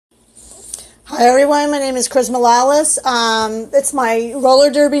Hi everyone, my name is Chris Morales. It's my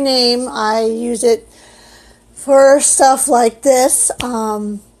roller derby name. I use it for stuff like this.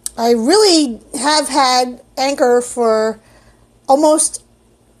 I really have had Anchor for almost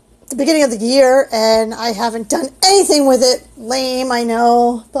the beginning of the year, and I haven't done anything with it. Lame, I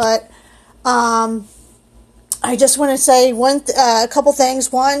know, but I just want to say a couple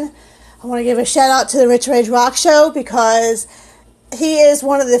things. One, I want to give a shout out to the Rich Rage Rock Show because he is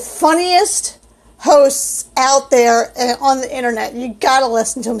one of the funniest hosts out there on the internet. You gotta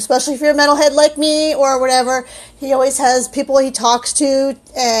listen to him, especially if you're a metalhead like me or whatever. He always has people he talks to,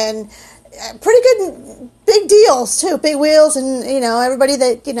 and pretty good big deals too, big wheels, and everybody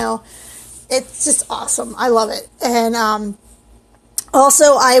that it's just awesome. I love it. And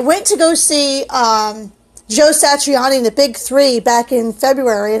also I went to go see Joe Satriani and the Big Three back in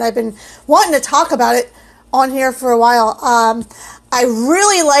February, and I've been wanting to talk about it on here for a while. I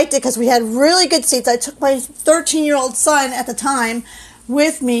really liked it because we had really good seats. I took my 13-year-old son at the time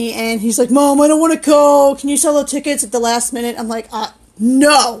with me, and he's like, "Mom, I don't want to go. Can you sell the tickets at the last minute?" I'm like,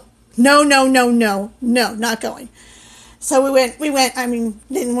 no, not going. So we went. I mean,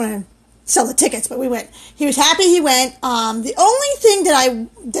 didn't want to sell the tickets, but we went. He was happy he went. The only thing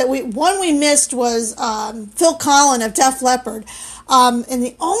that we missed was Phil Collen of Def Leppard. And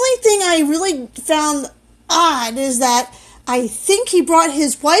the only thing I really found odd is that I think he brought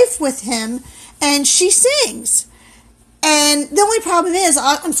his wife with him, and she sings. And the only problem is,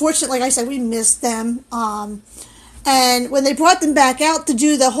 unfortunately, like I said, we missed them. And when they brought them back out to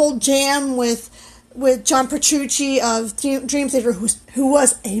do the whole jam with John Petrucci of Dream Theater, who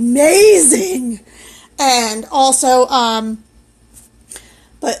was amazing, and also,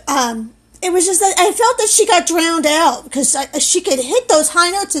 it was just that I felt that she got drowned out because she could hit those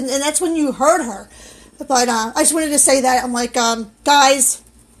high notes, and that's when you heard her. But I just wanted to say that. I'm like, guys,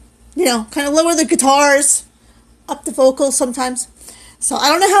 kind of lower the guitars, up the vocals sometimes. So I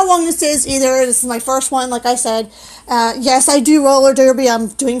don't know how long this is either. This is my first one, like I said. Yes, I do roller derby. I'm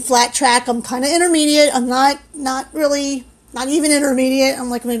doing flat track. I'm kind of intermediate. I'm not even intermediate.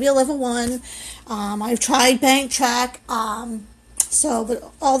 I'm like maybe a level 1. I've tried bank track. But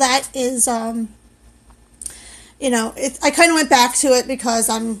all that is, I kind of went back to it because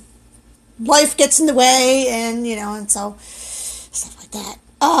life gets in the way, and so stuff like that.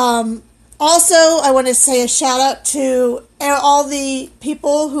 Also, I want to say a shout out to all the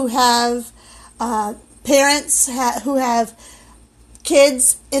people who have parents who have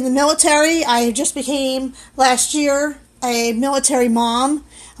kids in the military. I just became last year a military mom,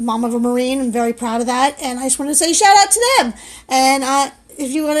 a mom of a Marine. I'm very proud of that, and I just want to say shout out to them. And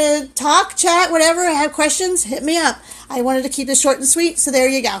if you want to talk, chat, whatever, have questions, hit me up. I wanted to keep this short and sweet, so there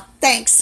you go. Thanks.